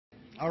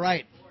All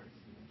right.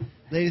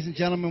 Ladies and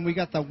gentlemen, we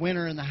got the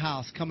winner in the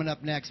house coming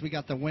up next. We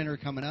got the winner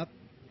coming up.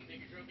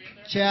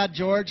 Chad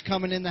George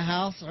coming in the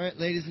house. All right,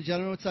 ladies and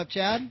gentlemen, what's up,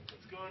 Chad?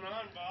 What's going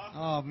on, boss?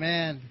 Oh,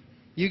 man.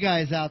 You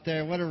guys out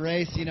there, what a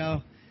race, you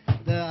know.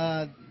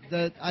 I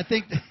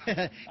think he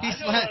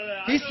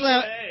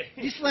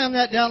slammed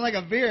that down like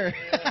a beer.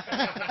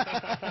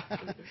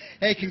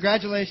 Hey,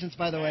 congratulations,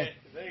 by the way.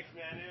 Thanks,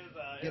 man.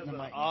 It was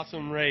an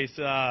awesome race.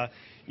 I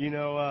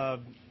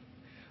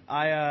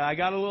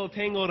got a little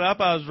tangled up.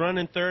 I was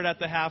running third at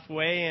the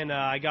halfway, and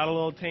I got a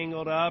little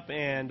tangled up,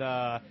 and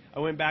I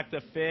went back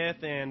to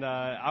fifth, and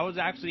I was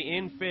actually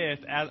in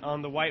fifth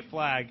on the white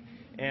flag.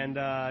 And,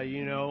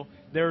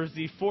 there was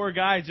the four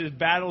guys just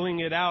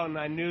battling it out, and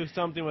I knew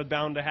something was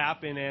bound to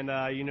happen, and,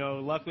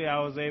 luckily I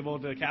was able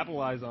to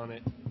capitalize on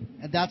it.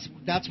 And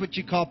that's what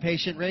you call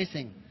patient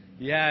racing.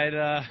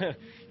 Yeah,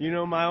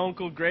 my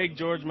uncle Greg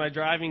George, my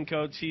driving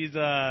coach, he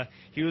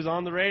was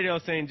on the radio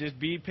saying, just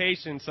be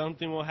patient,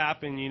 something will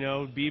happen,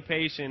 be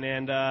patient,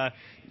 and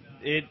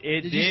it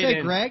did. Did you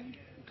say Greg?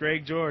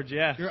 Greg George,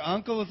 yeah. Your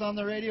uncle was on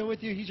the radio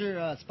with you? He's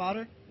your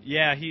spotter?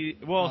 Yeah,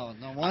 Oh,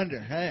 no wonder.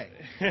 Hey,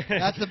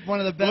 that's one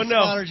of the best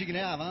spotters you can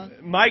have, huh?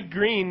 Mike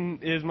Green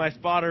is my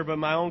spotter, but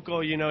my uncle,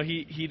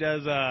 he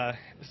does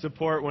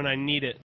support when I need it.